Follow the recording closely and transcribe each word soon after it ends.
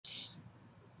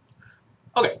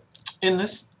Okay, in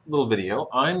this little video,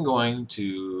 I'm going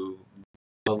to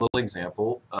do a little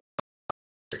example.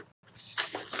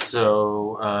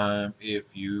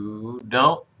 If you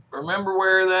don't remember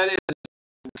where that is,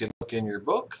 you can look in your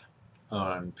book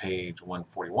on page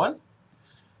 141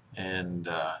 and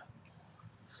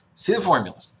see the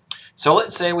formulas. So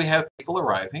let's say we have people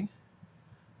arriving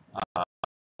at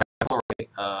a rate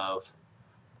of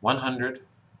 100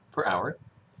 per hour,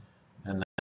 and then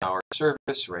our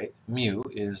service rate, mu,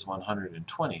 is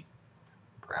 120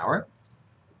 per hour.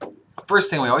 First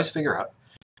thing we always figure out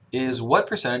is what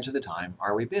percentage of the time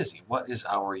are we busy? What is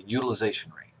our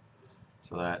utilization rate?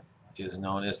 So that is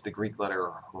known as the Greek letter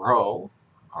rho,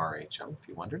 R-H-O, if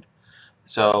you wondered.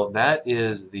 So that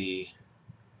is the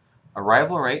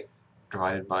arrival rate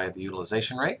divided by the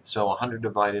utilization rate. So 100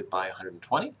 divided by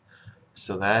 120.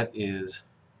 So that is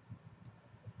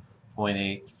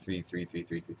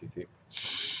 0.833333333.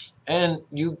 And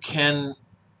you can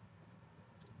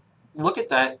look at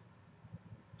that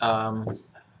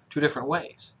two different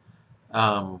ways.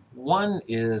 One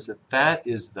is that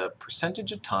is the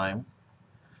percentage of time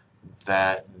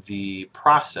that the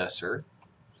processor,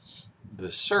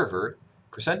 the server,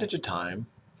 percentage of time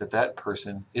that that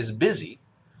person is busy,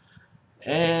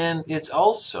 and it's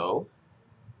also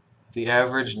the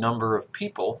average number of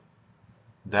people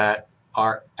that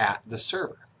are at the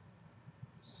server.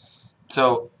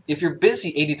 So if you're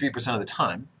busy 83% of the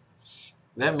time,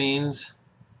 that means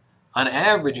on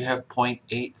average you have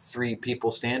 0.83 people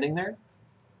standing there,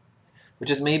 which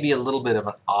is maybe a little bit of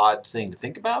an odd thing to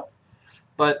think about,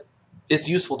 but it's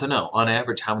useful to know on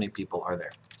average how many people are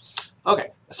there.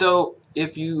 Okay, so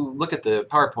if you look at the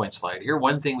PowerPoint slide here,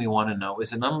 one thing we want to know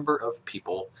is the number of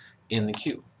people in the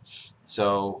queue.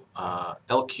 So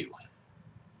LQ.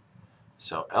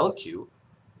 So LQ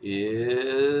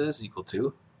is equal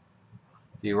to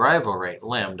the arrival rate,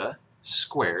 lambda,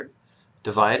 squared,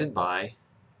 divided by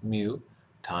mu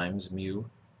times mu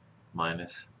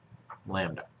minus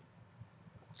lambda.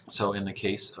 So in the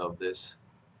case of this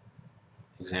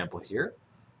example here,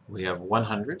 we have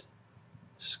 100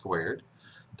 squared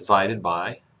divided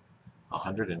by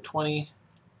 120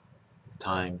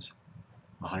 times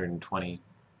 120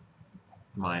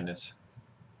 minus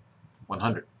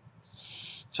 100.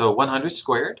 So 100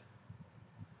 squared,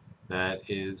 that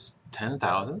is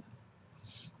 10,000.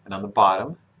 And on the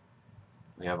bottom,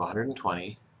 we have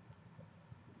 120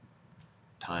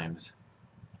 times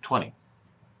 20.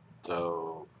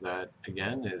 So that,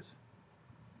 again, is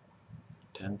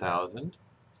 10,000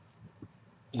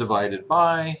 divided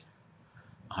by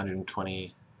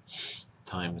 120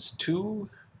 times 2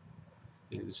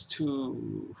 is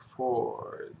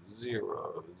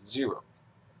 2400.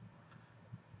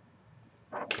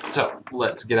 So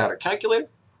let's get out our calculator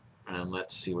and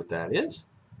let's see what that is.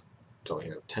 So we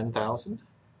have 10,000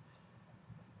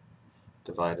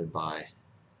 divided by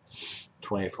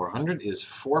 2400 is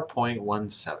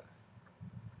 4.17.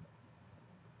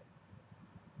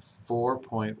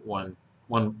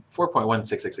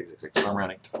 4.166666. So I'm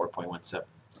rounding to 4.17.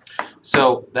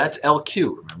 So that's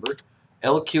LQ, remember?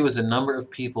 LQ is the number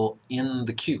of people in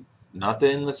the queue. Not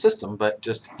in the system, but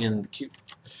just in the queue.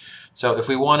 So if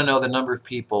we want to know the number of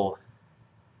people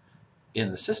in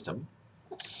the system,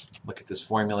 look at this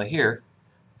formula here.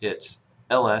 It's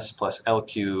LS plus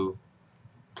LQ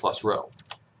plus rho.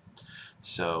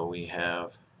 So we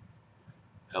have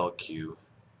LQ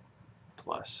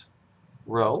plus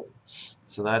rho.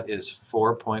 So that is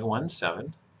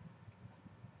 4.17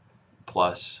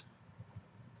 plus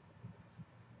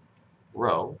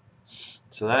rho.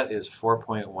 So that is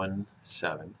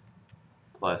 4.17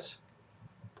 plus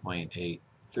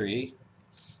 0.83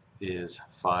 is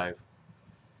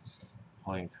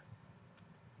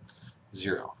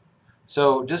 5.0.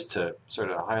 So just to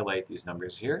sort of highlight these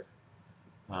numbers here,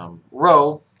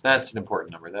 rho, that's an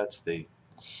important number. That's the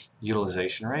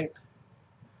utilization rate.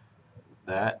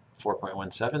 That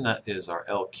 4.17, that is our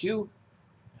LQ,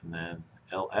 and then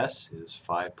LS is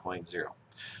 5.0.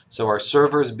 So our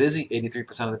server is busy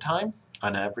 83% of the time.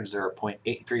 On average, there are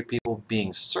 0.83 people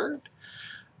being served.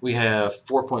 We have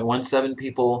 4.17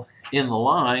 people in the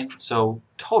line, so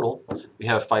total, we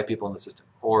have 5 people in the system.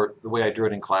 Or the way I drew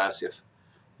it in class, if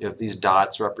these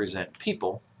dots represent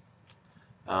people,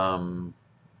 so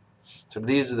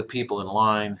these are the people in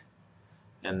line,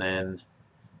 and then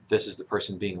this is the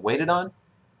person being waited on.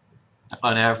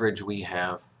 On average, we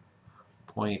have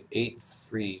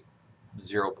 0.83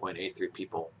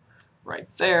 people right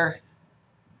there.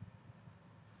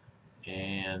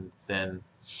 And then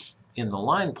in the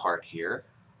line part here,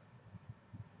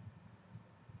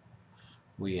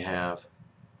 we have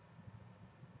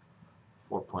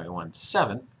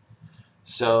 4.17.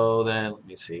 So then, let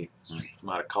me see. I'm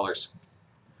out of colors.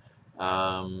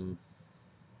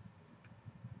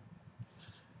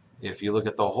 If you look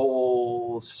at the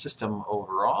whole system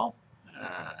overall,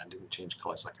 I didn't change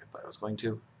colors like I thought I was going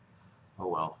to. Oh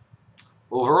well.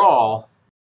 Overall,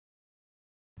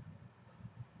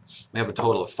 we have a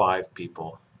total of 5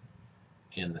 people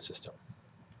in the system.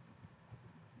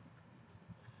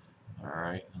 All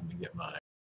right, let me get my,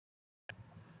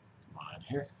 come on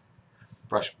here,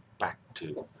 brush back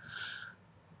to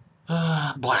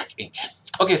black ink.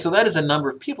 Okay, so that is a number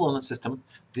of people in the system.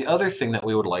 The other thing that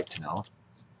we would like to know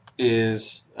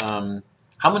is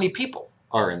how many people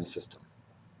are in the system.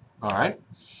 All right,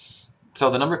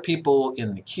 so the number of people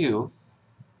in the queue,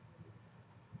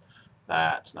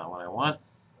 that's not what I want.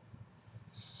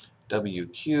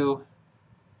 WQ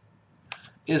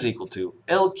is equal to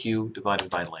LQ divided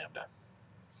by lambda.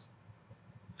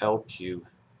 LQ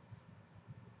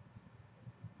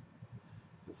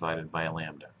divided by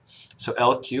lambda. So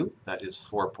LQ, that is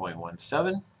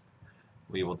 4.17.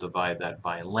 We will divide that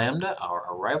by lambda, our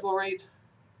arrival rate.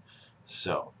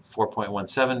 So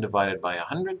 4.17 divided by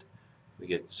 100, we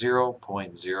get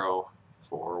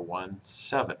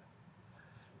 0.0417.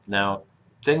 Now,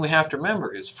 thing we have to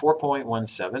remember is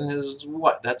 4.17 is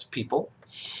what? That's people.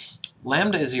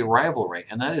 Lambda is the arrival rate,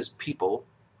 and that is people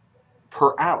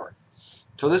per hour.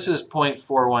 So this is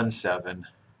 0.417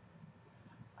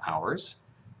 hours.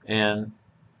 And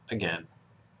again,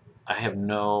 I have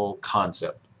no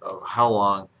concept of how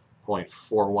long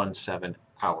 0.417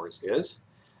 hours is.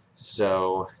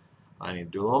 So I need to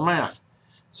do a little math.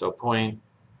 So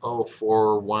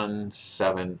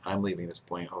 0.0417, I'm leaving this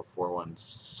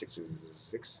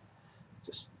 0.041666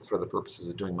 just for the purposes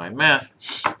of doing my math.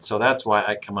 So that's why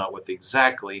I come out with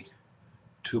exactly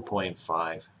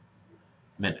 2.5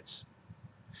 minutes.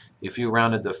 If you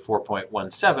rounded the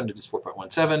 4.17 to just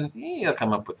 4.17, you'll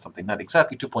come up with something not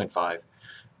exactly 2.5,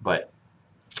 but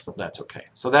that's okay.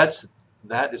 So that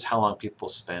is how long people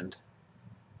spend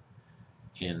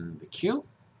in the queue.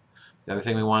 The other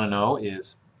thing we want to know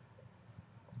is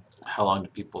how long do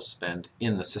people spend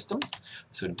in the system.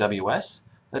 So WS,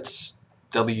 that's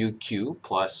WQ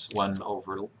plus 1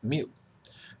 over mu.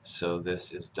 So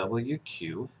this is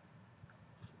WQ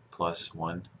plus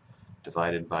 1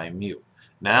 divided by mu.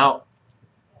 Now,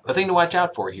 the thing to watch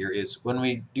out for here is when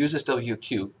we use this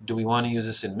WQ, do we want to use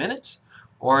this in minutes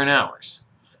or in hours?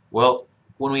 Well,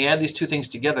 when we add these two things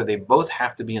together, they both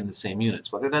have to be in the same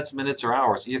units. Whether that's minutes or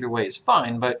hours, either way is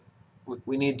fine, but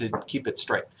we need to keep it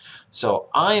straight. So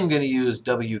I'm going to use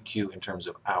WQ in terms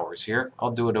of hours here. I'll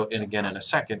do it again in a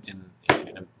second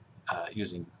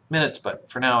using minutes, but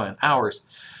for now in hours.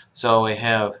 So I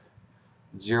have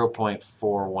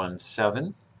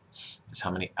 0.417 is how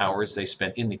many hours they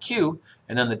spent in the queue,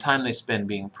 and then the time they spend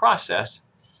being processed,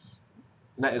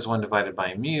 that is 1 divided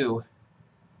by mu,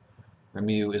 where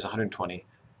mu is 120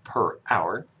 per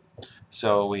hour.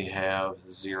 So we have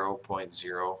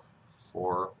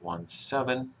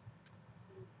 0.0417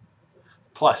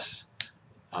 plus,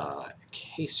 in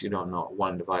case you don't know what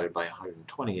 1 divided by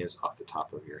 120 is off the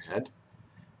top of your head,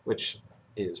 which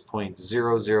is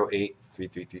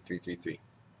 0.008333333.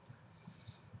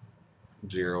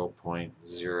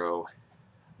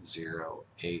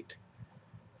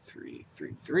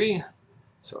 0.008333.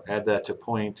 So add that to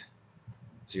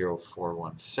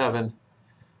 0.0417,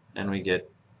 and we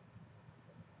get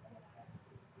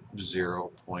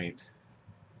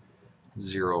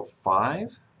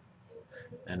 0.05.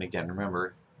 And again,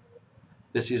 remember,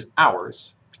 this is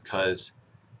hours because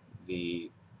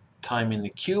the time in the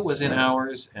queue was in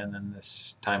hours, and then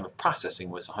this time of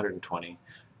processing was 120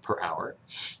 per hour.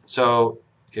 So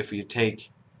if you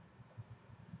take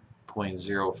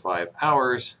 0.05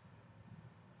 hours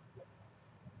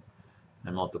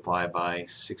and multiply by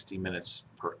 60 minutes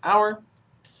per hour,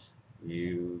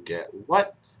 you get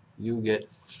what? You get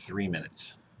 3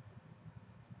 minutes.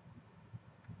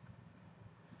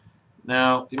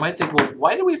 Now, you might think, well,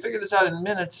 why did we figure this out in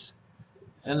minutes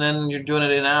and then you're doing it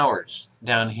in hours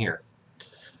down here?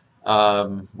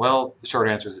 Well, the short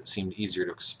answer is it seemed easier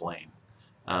to explain.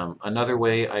 Another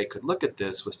way I could look at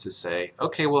this was to say,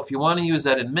 okay, well, if you want to use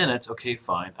that in minutes, okay,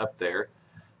 fine, up there,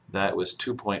 that was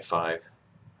 2.5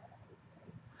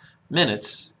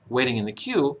 minutes waiting in the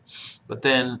queue, but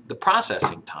then the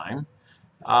processing time,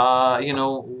 you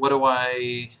know, what do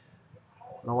I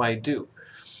do?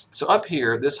 So up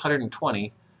here, this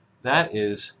 120, that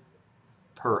is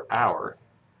per hour.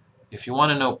 If you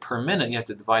want to know per minute, you have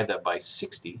to divide that by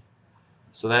 60.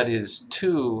 So that is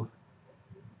 2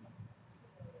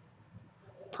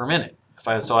 per minute.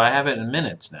 So I have it in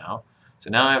minutes now. So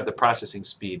now I have the processing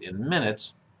speed in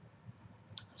minutes.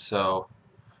 So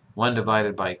 1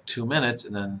 divided by 2 minutes,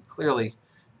 and then clearly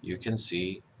you can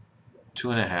see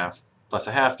 2.5 plus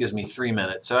a half gives me 3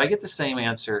 minutes. So I get the same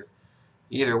answer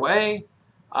either way.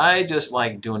 I just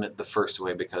like doing it the first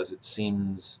way because it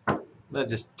seems,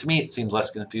 to me it seems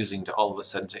less confusing to all of a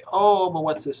sudden say, oh, but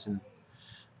what's this in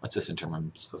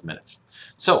terms of minutes?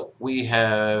 So we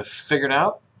have figured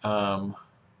out a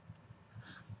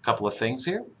couple of things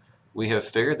here. We have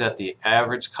figured that the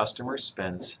average customer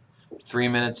spends 3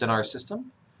 minutes in our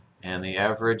system, and the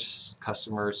average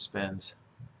customer spends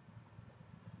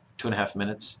 2.5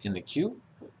 minutes in the queue.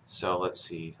 So let's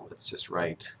see, let's just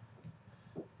write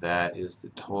that is the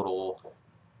total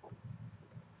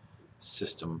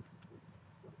system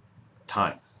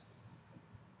time.